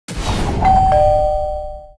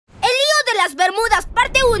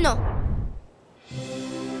1.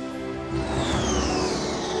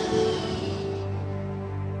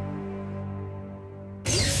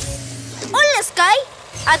 Hola, Sky.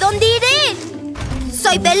 ¿A dónde iré?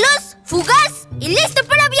 Soy veloz, fugaz y listo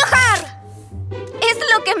para viajar. Es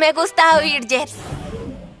lo que me gusta oír, Jett.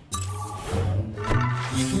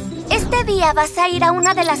 Este día vas a ir a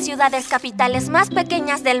una de las ciudades capitales más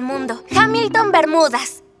pequeñas del mundo, Hamilton,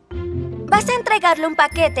 Bermudas. Vas a entregarle un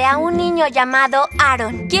paquete a un niño llamado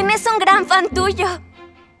Aaron, quien es un gran fan tuyo.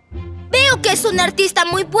 Veo que es un artista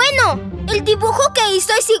muy bueno. El dibujo que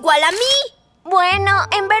hizo es igual a mí. Bueno,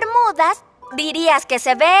 en Bermudas dirías que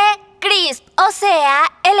se ve crisp, o sea,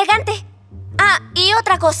 elegante. Ah, y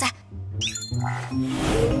otra cosa.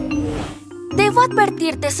 Debo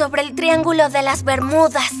advertirte sobre el Triángulo de las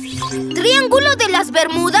Bermudas. ¿Triángulo de las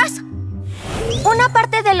Bermudas? Una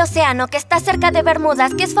parte del océano que está cerca de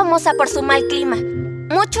Bermudas que es famosa por su mal clima.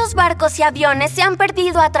 Muchos barcos y aviones se han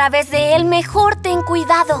perdido a través de él. Mejor ten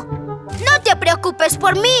cuidado. No te preocupes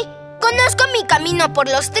por mí. Conozco mi camino por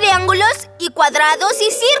los triángulos y cuadrados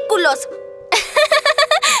y círculos.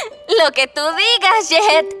 Lo que tú digas,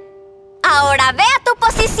 Jett. Ahora ve a tu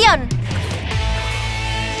posición.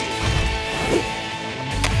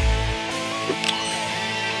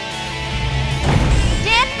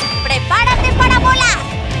 Jett, prepárate para volar.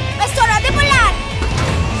 ¡Es hora de volar!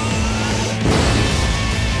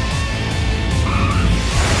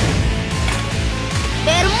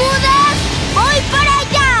 ¡Bermudas! ¡Voy para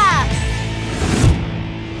allá!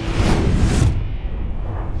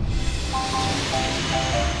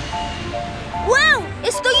 ¡Wow!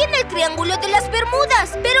 Estoy en el Triángulo de las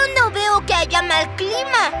Bermudas, pero no veo que haya mal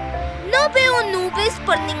clima. No veo nubes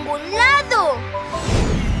por ningún lado.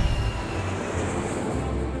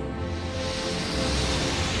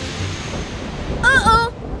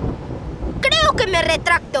 ¡Oh! Creo que me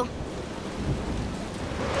retracto.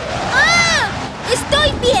 ¡Ah!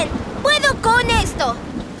 ¡Estoy bien! ¡Puedo con esto!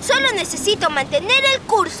 Solo necesito mantener el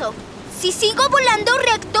curso. Si sigo volando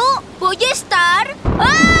recto, voy a estar...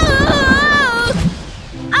 ¡Ah!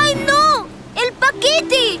 ¡Ay, no! ¡El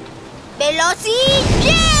paquete!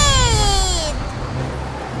 ¡VelociJet!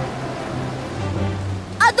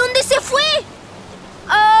 ¿A dónde se fue?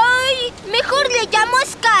 ¡Ay! Mejor le llamo a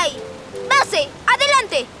Sky. Base,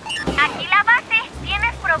 adelante. Aquí la base.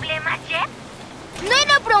 ¿Tienes problemas, Jett? No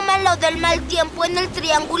era broma lo del mal tiempo en el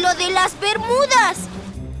Triángulo de las Bermudas.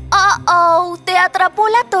 Oh, ¿te atrapó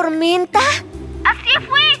la tormenta? Así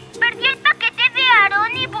fue. Perdí el paquete de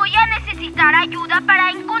Aaron y voy a necesitar ayuda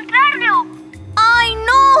para encontrarlo. ¡Ay,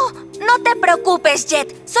 no! No te preocupes,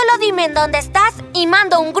 Jett. Solo dime en dónde estás y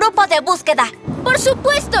mando un grupo de búsqueda. ¡Por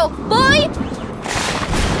supuesto! ¡Voy!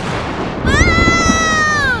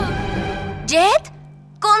 ¡Ah! ¿Jett?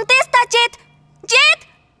 ¡Contesta, Jett! ¡Jett!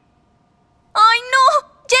 ¡Ay,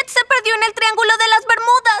 no! Jett se perdió en el Triángulo de las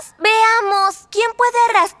Bermudas. Veamos, ¿quién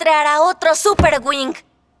puede rastrear a otro Superwing?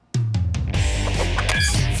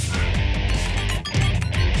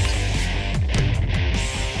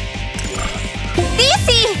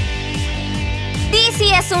 ¡Dizzy!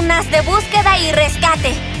 Dizzy es un as de búsqueda y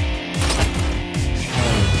rescate.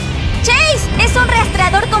 ¡Chase! Es un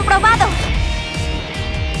rastreador comprobado.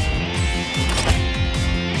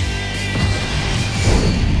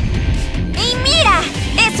 ¡Y mira!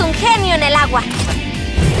 ¡Es un genio en el agua!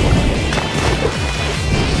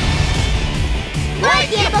 ¡No hay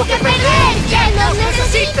tiempo que perder! ¡Jett nos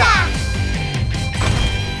necesita!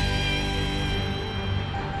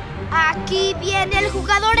 Aquí viene el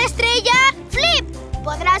jugador estrella, Flip.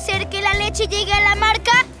 ¿Podrá hacer que la leche llegue a la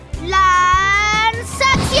marca? ¡Lanzación!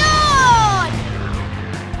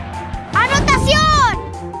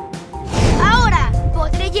 ¡Anotación! Ahora,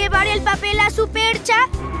 ¿podré llevar el papel a su percha?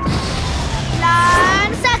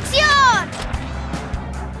 ¡Lanzación!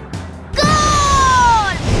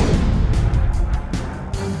 ¡Gol!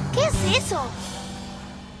 ¿Qué es eso?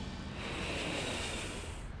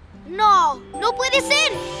 ¡No! ¡No puede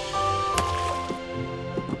ser!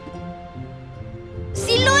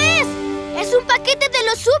 ¡Sí lo es! ¡Es un paquete de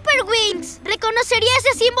los Superwings! Reconocería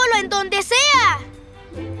ese símbolo en donde sea.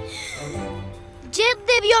 Jett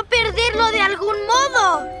debió perderlo de algún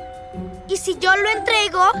modo. Y si yo lo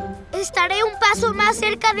entrego, estaré un paso más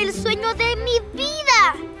cerca del sueño de mi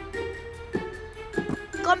vida.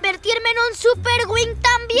 Convertirme en un Superwing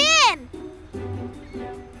también.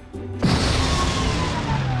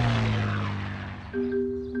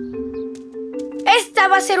 Esta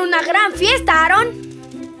va a ser una gran fiesta, Aaron.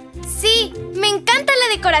 Sí, me encanta la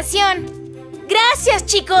decoración. Gracias,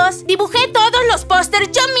 chicos. Dibujé todos los pósters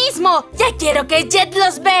yo mismo. Ya quiero que Jett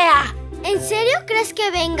los vea. ¿En serio crees que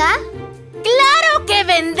venga? ¡Claro que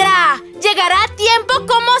vendrá! llegará a tiempo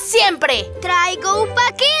como siempre. ¡Traigo un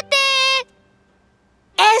paquete!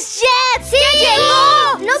 ¡Es Jett! ¡Sí! ¡Ya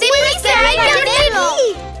llegó! ¡No puedes creerlo!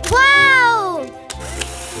 ¡Wow!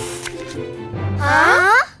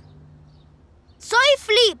 ¿Ah? Soy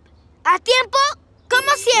Flip. A tiempo,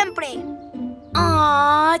 como siempre.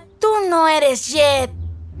 Ah, tú no eres Jett.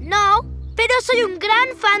 No, pero soy un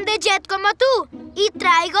gran fan de Jett como tú. Y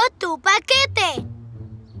traigo tu paquete.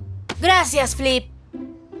 Gracias, Flip.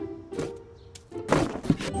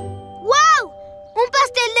 ¡Wow! ¡Un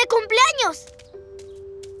pastel de cumpleaños!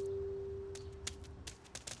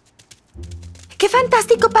 ¡Qué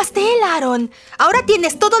fantástico pastel, Aaron! Ahora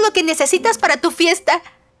tienes todo lo que necesitas para tu fiesta.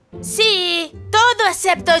 Sí, todo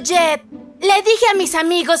excepto Jett. Le dije a mis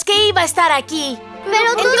amigos que iba a estar aquí.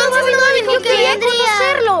 Pero tú entonces no dijo que quería vendría.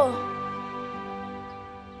 conocerlo.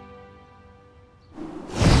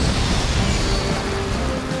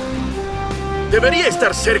 Debería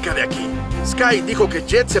estar cerca de aquí. Sky dijo que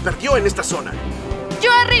Jett se perdió en esta zona.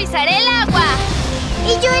 Yo revisaré el agua.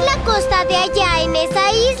 Y yo en la costa de allá, en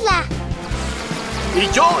esa isla. Y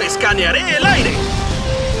yo escanearé el aire.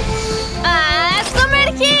 ¡A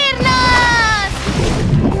sumergirnos!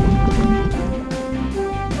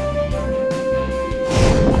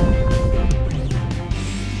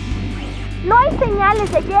 No hay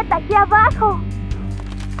señales de Jett aquí abajo.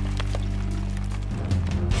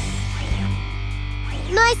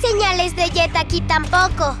 No hay señales de Jett aquí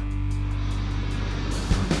tampoco.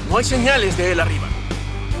 No hay señales de él arriba.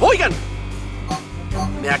 ¡Oigan!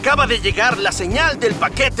 Me acaba de llegar la señal del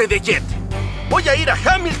paquete de Jett. Voy a ir a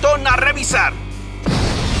Hamilton a revisar.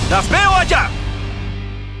 ¡Las veo allá!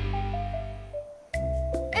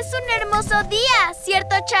 Es un hermoso día,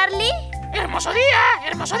 ¿cierto, Charlie? ¡Hermoso día!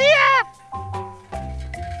 ¡Hermoso día!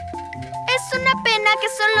 Es una pena que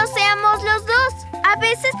solo seamos los dos. A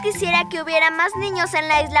veces quisiera que hubiera más niños en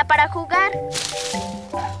la isla para jugar.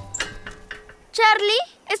 Charlie,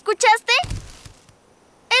 ¿escuchaste?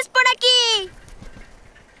 ¡Es por aquí!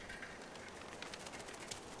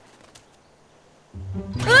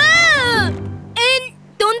 ¡Ah!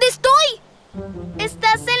 ¿Dónde estoy?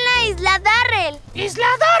 Estás en la isla Darrell. ¡Isla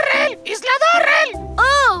Darrell! ¡Isla Darrell!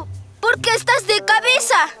 ¡Oh! ¿Por qué estás de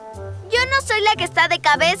cabeza? Yo no soy la que está de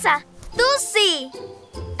cabeza. Tú sí.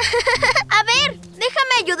 A ver,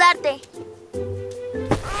 déjame ayudarte.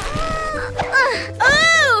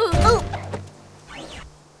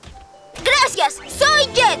 Gracias, soy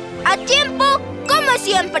Jett. A tiempo, como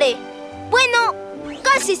siempre. Bueno,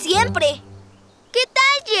 casi siempre. ¿Qué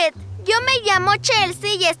tal, Jett? Yo me llamo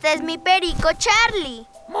Chelsea y este es mi perico Charlie.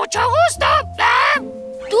 ¡Mucho gusto! ¡Ah!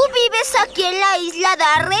 ¿Tú vives aquí en la isla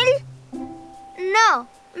Darrell? No,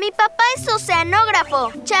 mi papá es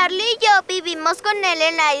oceanógrafo. Charlie y yo vivimos con él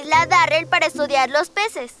en la isla Darrell para estudiar los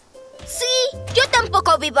peces. Sí, yo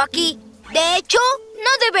tampoco vivo aquí. De hecho,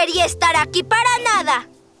 no debería estar aquí para nada.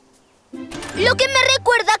 Lo que me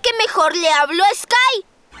recuerda que mejor le hablo a Sky.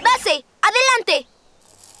 Base, adelante.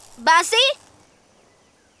 ¿Base?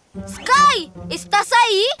 Sky, ¿estás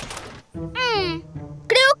ahí?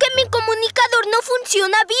 Creo que mi comunicador no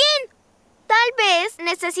funciona bien. Tal vez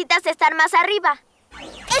necesitas estar más arriba.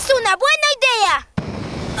 ¡Es una buena idea!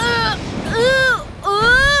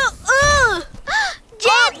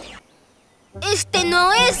 ¡Jett! Este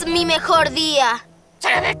no es mi mejor día.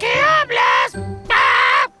 ¡Sé de qué hablas!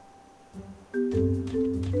 ¡Ah!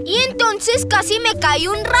 Y entonces casi me cae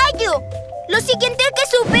un rayo. Lo siguiente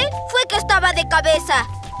que supe fue que estaba de cabeza.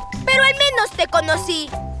 Pero al menos te conocí.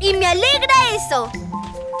 Y me alegra eso.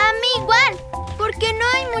 A mí igual. Porque no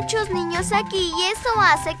hay muchos niños aquí y eso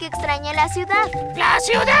hace que extrañe la ciudad. ¡La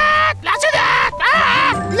ciudad! ¡La ciudad!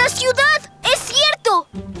 ¡Ah! ¡La ciudad! ¡Es cierto!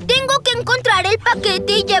 Tengo que encontrar el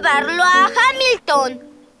paquete y llevarlo a Hamilton.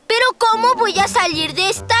 Pero ¿cómo voy a salir de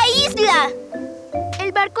esta isla?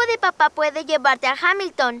 El barco de papá puede llevarte a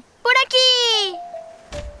Hamilton. ¡Por aquí!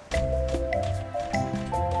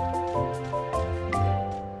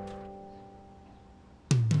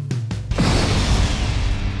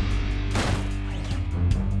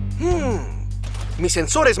 Mis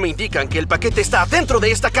sensores me indican que el paquete está dentro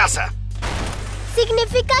de esta casa.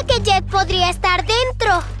 Significa que Jett podría estar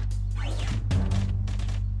dentro.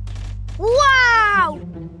 ¡Wow!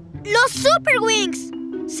 ¡Los Superwings!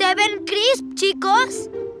 ¿Se ven crisp, chicos?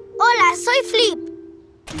 Hola, soy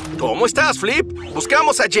Flip. ¿Cómo estás, Flip?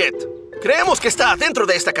 Buscamos a Jett. Creemos que está dentro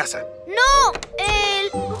de esta casa. ¡No!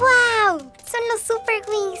 ¡Wow! Son los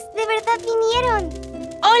Superwings. ¿De verdad vinieron?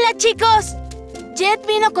 Hola, chicos. ¿Jett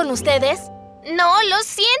vino con ustedes? No, lo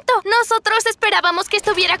siento. Nosotros esperábamos que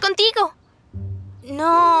estuviera contigo.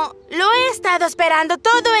 No, lo he estado esperando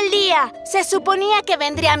todo el día. Se suponía que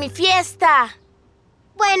vendría a mi fiesta.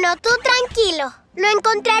 Bueno, tú tranquilo. Lo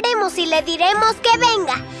encontraremos y le diremos que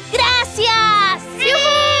venga. ¡Gracias! ¡Sí!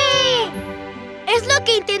 Es lo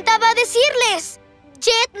que intentaba decirles.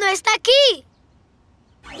 Jett no está aquí.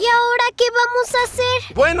 ¿Y ahora qué vamos a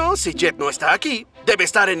hacer? Bueno, si Jett no está aquí, debe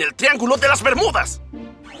estar en el Triángulo de las Bermudas.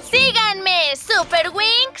 ¡Síganme,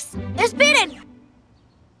 Superwings! ¡Esperen!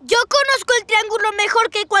 Yo conozco el triángulo mejor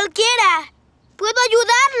que cualquiera. ¡Puedo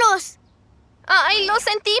ayudarlos! Ay, lo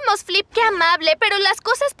sentimos, Flip, qué amable, pero las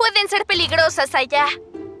cosas pueden ser peligrosas allá.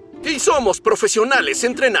 Y somos profesionales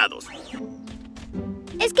entrenados.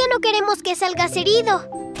 Es que no queremos que salgas herido.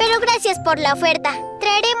 Pero gracias por la oferta.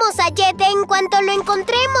 Traeremos a Jett en cuanto lo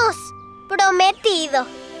encontremos. Prometido.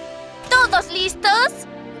 ¿Todos listos?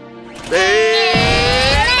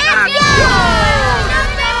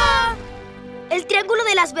 El Triángulo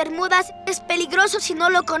de las Bermudas es peligroso si no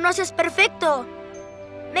lo conoces perfecto.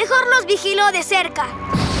 Mejor los vigilo de cerca.